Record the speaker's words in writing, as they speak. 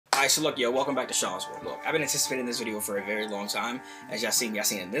Alright, so look, yo, welcome back to Sean's World. Look, I've been anticipating this video for a very long time. As y'all seen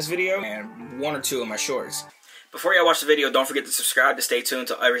in this video and one or two of my shorts. Before y'all watch the video, don't forget to subscribe to stay tuned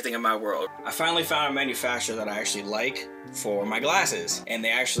to everything in my world. I finally found a manufacturer that I actually like for my glasses, and they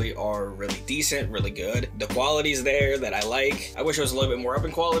actually are really decent, really good. The quality's there that I like. I wish it was a little bit more up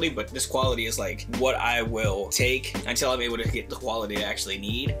in quality, but this quality is like what I will take until I'm able to get the quality I actually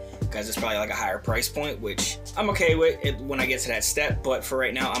need, because it's probably like a higher price point, which I'm okay with it when I get to that step. But for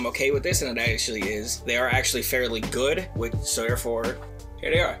right now, I'm okay with this, and it actually is. They are actually fairly good, so therefore,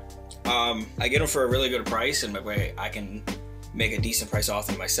 here they are. I get them for a really good price, and that way I can make a decent price off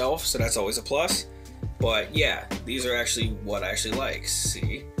them myself, so that's always a plus. But yeah, these are actually what I actually like.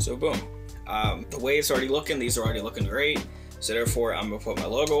 See? So boom. The way it's already looking, these are already looking great. So therefore, I'm gonna put my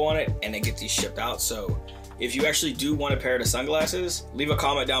logo on it and then get these shipped out. So if you actually do want a pair of sunglasses, leave a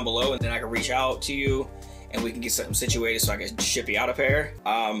comment down below and then I can reach out to you and we can get something situated so I can ship you out a pair.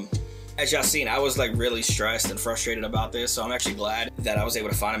 As y'all seen, I was like really stressed and frustrated about this, so I'm actually glad that I was able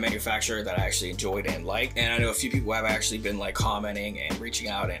to find a manufacturer that I actually enjoyed and liked. And I know a few people have actually been like commenting and reaching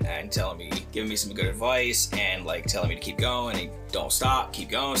out and telling me, giving me some good advice and like telling me to keep going and don't stop, keep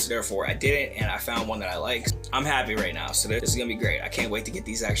going. So therefore I did it and I found one that I like. I'm happy right now, so this is gonna be great. I can't wait to get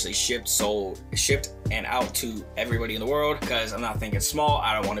these actually shipped and out to everybody in the world, because I'm not thinking small.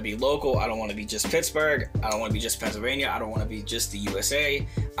 I don't want to be local. I don't want to be just Pittsburgh. I don't want to be just Pennsylvania. I don't want to be just the USA.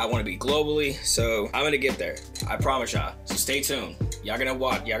 I want to be globally, so I'm gonna get there. I promise y'all, so stay tuned. Y'all gonna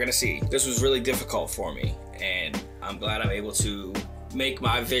watch, y'all gonna see. This was really difficult for me, and I'm glad I'm able to make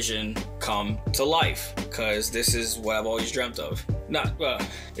my vision come to life, because this is what I've always dreamt of.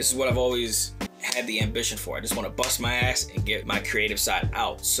 This is what I've always had the ambition for. I just want to bust my ass and get my creative side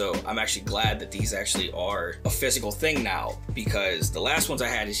out. So I'm actually glad that these actually are a physical thing now, because the last ones I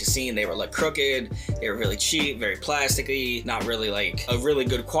had, as you seen, they were like crooked, they were really cheap, very plasticky, not really like a really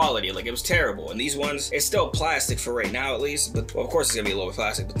good quality. Like, it was terrible. And these ones, it's still plastic for right now at least, but well, of course it's gonna be a little bit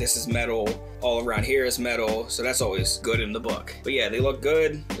plastic, but this is metal. All around here is metal, so that's always good in the book. But yeah, they look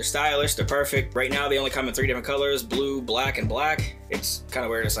good, they're stylish, they're perfect. Right now they only come in 3 different colors: blue, black, and black. It's kind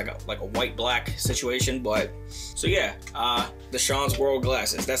of weird, it's like a white black situation, but so yeah, the Sean's World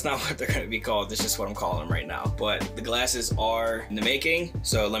glasses. That's not what they're gonna be called, that's just what I'm calling them right now. But the glasses are in the making,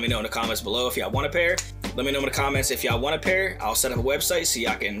 so let me know in the comments below if y'all want a pair. Let me know in the comments if y'all want a pair. I'll set up a website so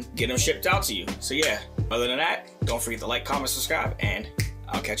y'all can get them shipped out to you. So yeah, other than that, don't forget to like, comment, subscribe, and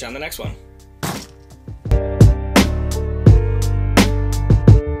I'll catch you on the next one.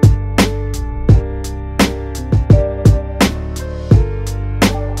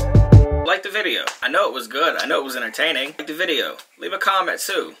 Like the video. I know it was good. I know it was entertaining. Like the video. Leave a comment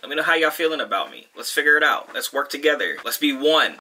too. Let me know how y'all feeling about me. Let's figure it out. Let's work together. Let's be one.